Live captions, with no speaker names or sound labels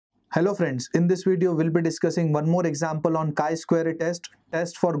Hello friends, in this video we'll be discussing one more example on chi-square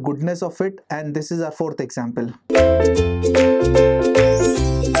test for goodness of fit, and this is our fourth example.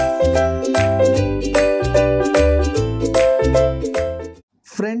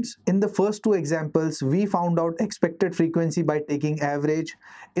 Friends, in the first two examples we found out expected frequency by taking average.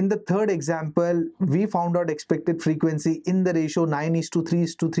 In the third example we found out expected frequency in the ratio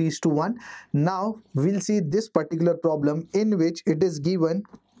 9:3:3:1. Now we'll see this particular problem in which it is given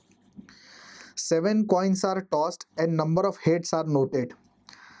 7 coins are tossed and number of heads are noted.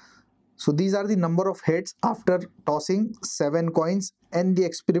 So these are the number of heads after tossing 7 coins, and the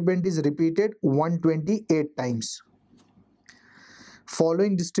experiment is repeated 128 times.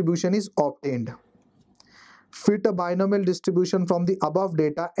 Following distribution is obtained. Fit a binomial distribution from the above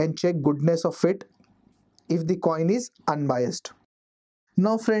data and check goodness of fit if the coin is unbiased.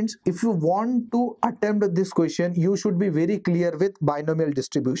 Now friends, if you want to attempt this question, you should be very clear with binomial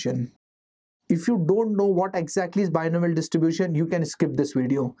distribution. If you don't know what exactly is binomial distribution, you can skip this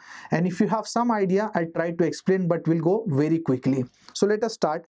video. And if you have some idea, I'll try to explain, but we'll go very quickly. So let us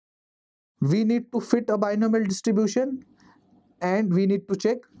start. We need to fit a binomial distribution and we need to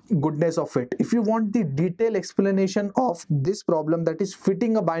check goodness of fit. If you want the detailed explanation of this problem, that is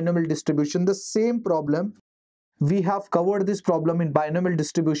fitting a binomial distribution, the same problem, we have covered this problem in binomial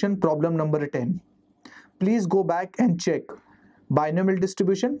distribution, problem number 10. Please go back and check binomial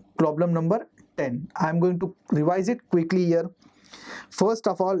distribution, problem number 10. I'm going to revise it quickly here. First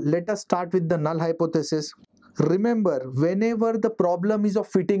of all, let us start with the null hypothesis. Remember, whenever the problem is of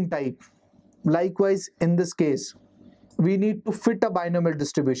fitting type, likewise in this case, we need to fit a binomial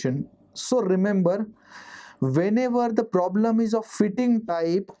distribution. So remember, whenever the problem is of fitting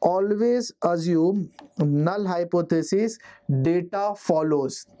type, always assume null hypothesis, data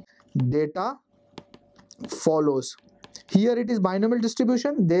follows. Data follows. Here it is binomial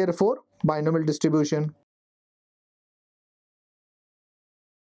distribution, therefore binomial distribution.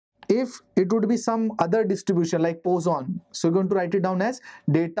 If it would be some other distribution like Poisson, so you're going to write it down as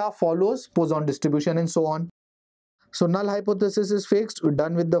data follows Poisson distribution and so on. So null hypothesis is fixed. We're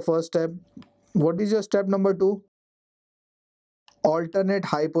done with the first step. What is your step number 2? Alternate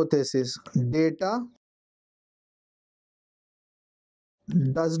hypothesis. Data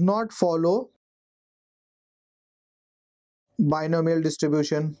does not follow binomial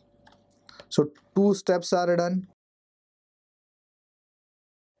distribution. So 2 steps are done.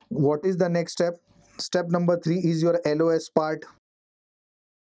 What is the next step? Step number 3 is your LOS part.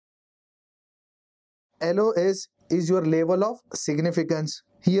 LOS is your level of significance.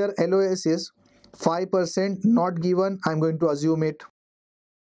 Here LOS is 5%, not given, I'm going to assume it.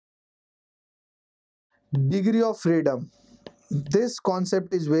 Degree of freedom. This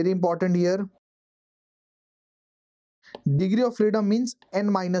concept is very important here. Degree of freedom means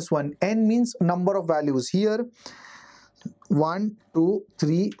n-1. N means number of values. Here 1, 2,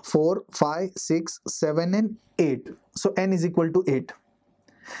 3, 4, 5, 6, 7 and 8. So n is equal to 8.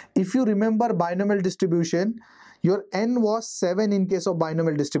 If you remember binomial distribution, your n was 7 in case of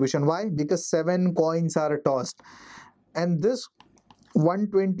binomial distribution. Why? Because 7 coins are tossed. And this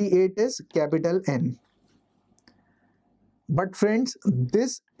 128 is capital N. But friends,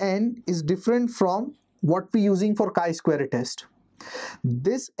 this n is different from what we using for chi-square test.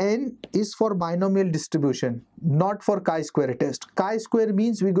 This n is for binomial distribution, not for chi-square test. Chi-square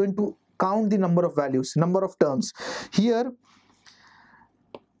means we're going to count the number of values, number of terms. Here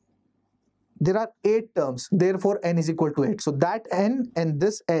there are 8 terms, therefore n is equal to 8. So that n and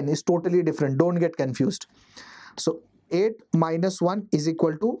this n is totally different. Don't get confused. So 8 minus 1 is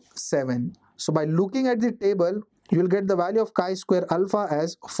equal to 7. So by looking at the table, you will get the value of chi-square alpha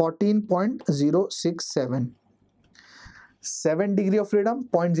as 14.067. 7 degree of freedom,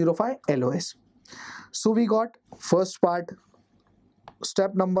 0.05 LOS. So we got first part.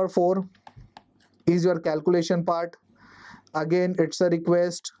 Step number 4 is your calculation part. Again, it's a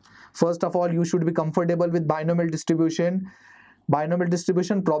request. First of all, you should be comfortable with binomial distribution. Binomial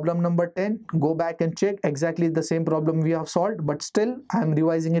distribution, problem number 10. Go back and check exactly the same problem we have solved, but still I am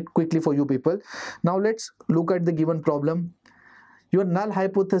revising it quickly for you people. Now let's look at the given problem. Your null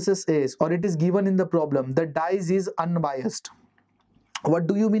hypothesis is, or it is given in the problem, the dice is unbiased. What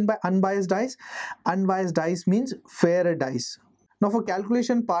do you mean by unbiased dice? Unbiased dice means fair dice. Now for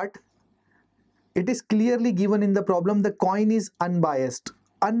calculation part, it is clearly given in the problem the coin is unbiased.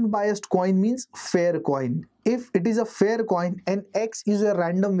 Unbiased coin means fair coin. If it is a fair coin and x is a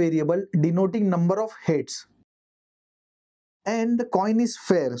random variable denoting number of heads and the coin is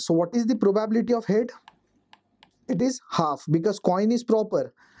fair, so what is the probability of head? It is half, because coin is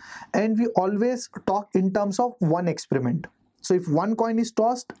proper and we always talk in terms of one experiment. So if one coin is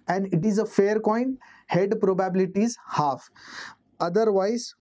tossed and it is a fair coin, head probability is half.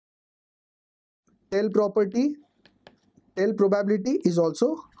 Otherwise, tail probability is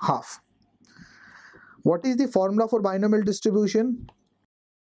also half. What is the formula for binomial distribution?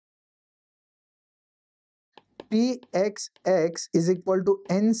 Pxx is equal to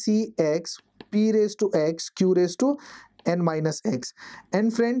ncx p raised to x q raised to n minus x.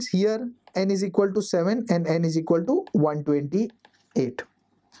 And friends, here n is equal to 7 and n is equal to 128.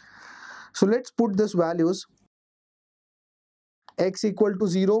 So let's put these values. X equal to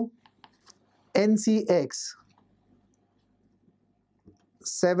 0, ncx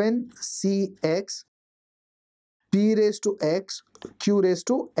 7cx p raised to x q raised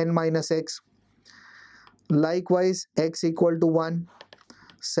to n minus x. Likewise, x equal to 1,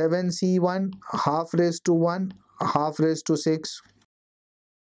 7c1 half raised to 1 half raised to 6.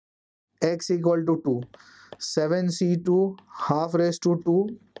 X equal to 2, 7c2 half raised to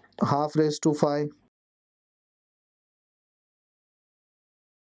 2 half raised to 5.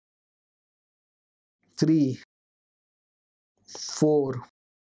 3, 4,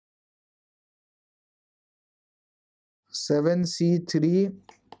 7c3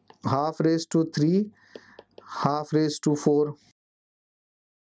 half raised to 3 half raised to 4.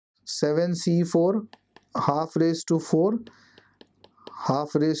 7c4 half raised to 4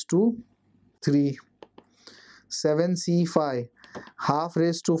 half raised to 3. 7c5 half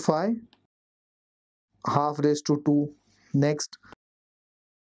raised to 5 half raised to 2. Next,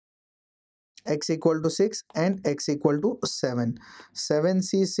 x equal to 6 and x equal to 7.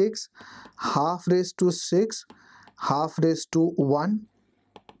 7c6 half raised to 6 half raised to 1.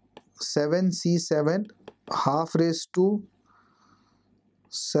 7c7 half raised to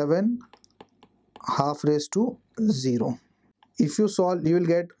 7 half raised to 0. If you solve, you will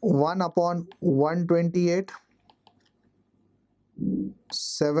get 1 upon 128,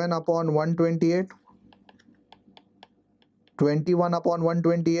 7 upon 128, 21 upon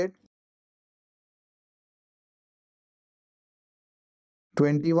 128,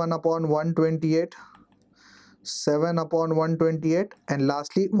 21 upon 128, 7 upon 128, and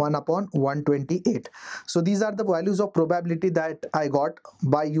lastly 1 upon 128. So these are the values of probability that I got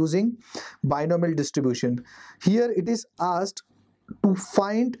by using binomial distribution. Here it is asked to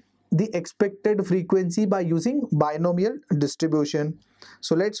find the expected frequency by using binomial distribution.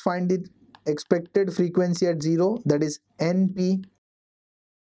 So let's find the expected frequency at 0, that is np.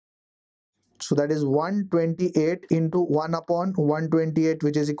 So that is 128 into 1 upon 128,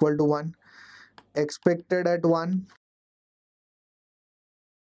 which is equal to 1. Expected at 1,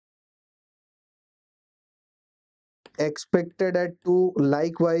 expected at 2.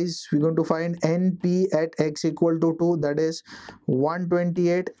 Likewise, we're going to find np at x equal to 2, that is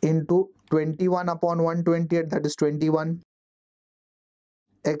 128 into 21 upon 128, that is 21.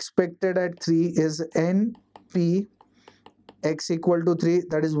 Expected at 3 is np x equal to 3,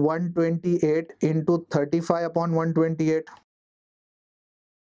 that is 128 into 35 upon 128.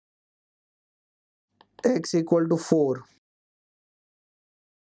 X equal to 4.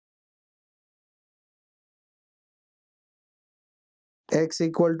 X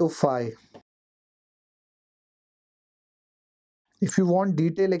equal to 5. If you want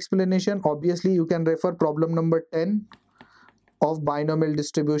detailed explanation, obviously you can refer problem number 10 of binomial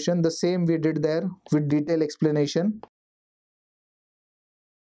distribution. The same we did there with detailed explanation.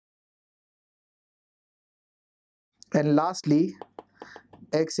 And lastly,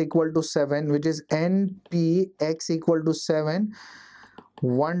 x equal to 7, which is np x equal to 7,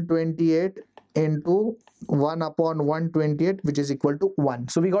 128 into 1 upon 128, which is equal to 1.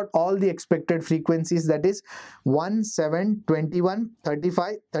 So we got all the expected frequencies, that is 1, 7, 21,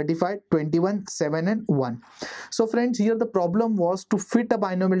 35, 35, 21, 7 and 1. So friends, here the problem was to fit a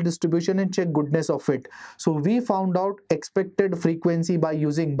binomial distribution and check goodness of it. So we found out expected frequency by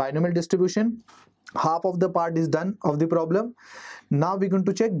using binomial distribution. Half of the part is done of the problem. Now we're going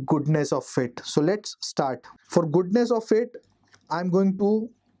to check goodness of fit. So let's start. For goodness of fit, I'm going to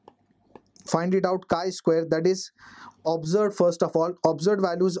find it out chi-square, that is observed. First of all, observed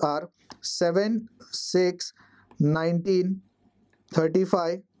values are 7, 6, 19,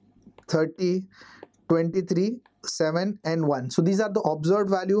 35, 30, 23, 7 and 1. So these are the observed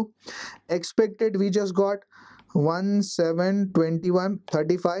value. Expected we just got 1, 7, 21,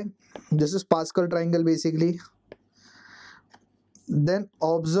 35. This is Pascal triangle basically. Then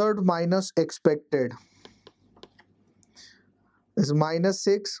observed minus expected is minus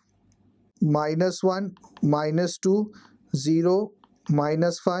 6, minus 1, minus 2, 0,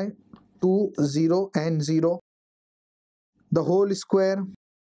 minus 5, 2, 0 and 0. The whole square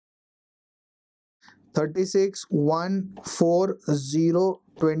 36, 1, 4, 0,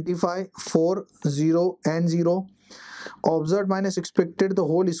 25, 4, 0 and 0. Observed minus expected the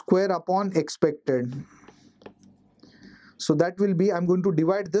whole square upon expected. So that will be, I'm going to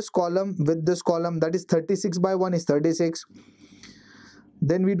divide this column with this column, that is 36 by 1 is 36.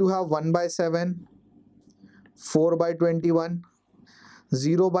 Then we do have 1 by 7, 4 by 21,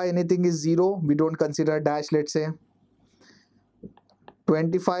 0 by anything is 0, we don't consider dash, let's say.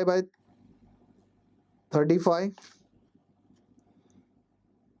 25 by 35,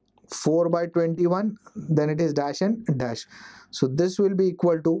 4 by 21, then it is dash and dash. So this will be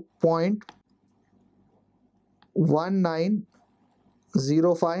equal to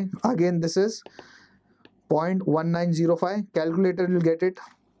 0.1905. Again this is 0.1905. Calculator will get it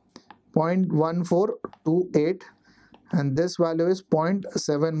 0.1428, and this value is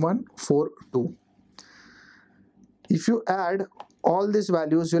 0.7142. If you add all these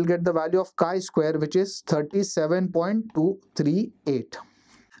values, you'll get the value of chi-square, which is 37.238.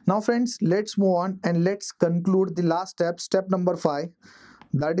 Now friends, let's move on and let's conclude the last step, step number 5.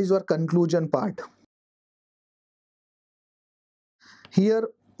 That is your conclusion part. Here,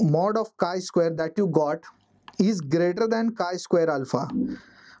 mod of chi-square that you got is greater than chi-square alpha.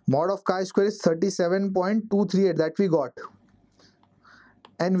 Mod of chi-square is 37.238 that we got,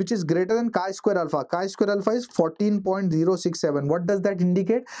 and which is greater than chi-square alpha. Chi-square alpha is 14.067. What does that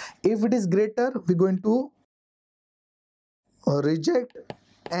indicate? If it is greater, we're going to reject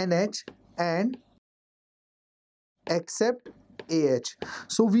NH and accept AH.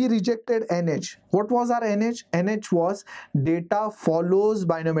 So we rejected NH. What was our NH? NH was data follows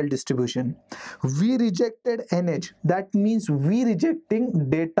binomial distribution. We rejected NH. That means we rejecting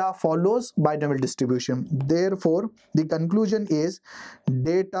data follows binomial distribution. Therefore, the conclusion is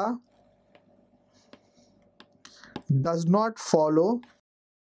data does not follow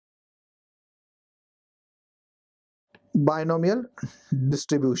binomial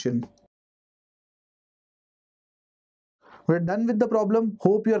distribution. We're done with the problem.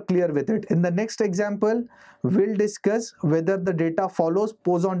 Hope you're clear with it. In the next example, we'll discuss whether the data follows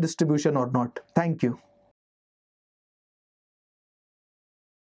Poisson distribution or not. Thank you.